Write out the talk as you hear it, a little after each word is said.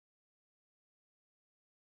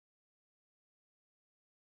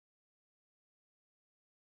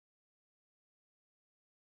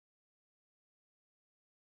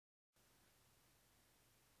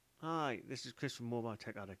Hi, this is Chris from Mobile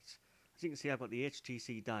Tech Addicts. As you can see, I've got the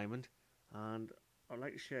HTC Diamond, and I'd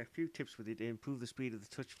like to share a few tips with you to improve the speed of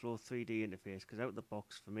the Touchflo 3D interface, because out of the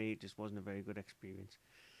box, for me, it just wasn't a very good experience.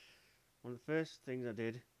 One of the first things I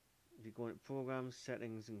did, if you go into Programs,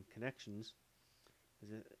 Settings and Connections,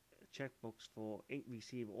 there's a checkbox for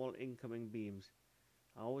receive all incoming beams.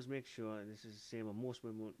 I always make sure, and this is the same on most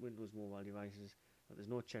Windows mobile devices, that there's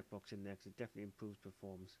no checkbox in there, because it definitely improves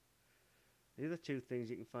performance. The other two things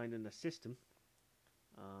you can find in the system,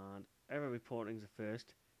 and error reporting is the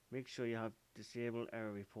first. Make sure you have disabled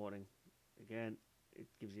error reporting. Again, it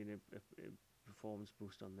gives you a performance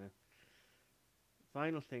boost on there.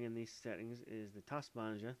 Final thing in these settings is the task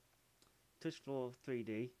manager. Touchflo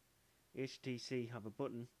 3D, HTC have a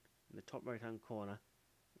button in the top right hand corner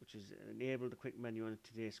which is enable the quick menu on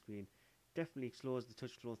today's screen. Definitely slows the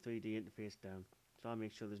Touchflo 3D interface down, so I'll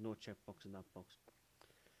make sure there's no checkbox in that box.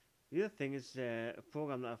 The other thing is a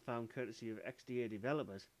program that I found courtesy of XDA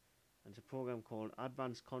developers, and it's a program called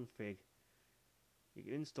Advanced Config. You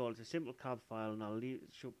can install it. It's a simple cab file, and I'll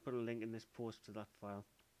put a link in this post to that file.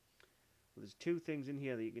 But there's two things in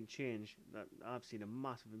here that you can change that I've seen a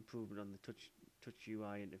massive improvement on the Touch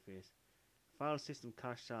UI interface: file system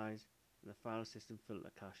cache size and the file system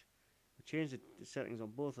filter cache. We changed the settings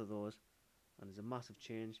on both of those, and there's a massive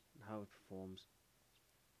change in how it performs.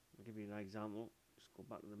 I'll give you an example. Just go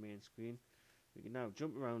back to the main screen. We can now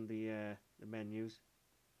jump around the menus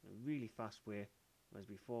in a really fast way, whereas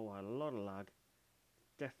before we had a lot of lag.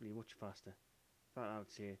 Definitely much faster. In fact, I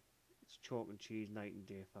would say it's chalk and cheese, night and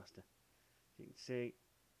day faster. You can see,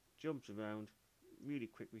 jumps around, really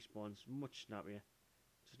quick response, much snappier.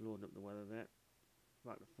 Just loading up the weather there.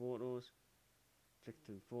 Back to photos. Click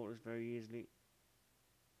through photos very easily.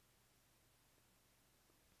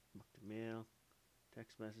 Back to mail,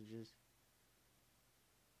 text messages,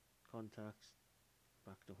 contacts,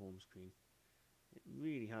 back to home screen. It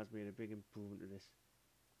really has made a big improvement to this,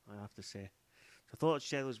 I have to say. So I thought I'd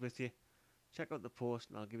share those with you. Check out the post,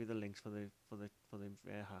 and I'll give you the links for the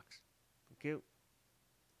hacks. Thank you.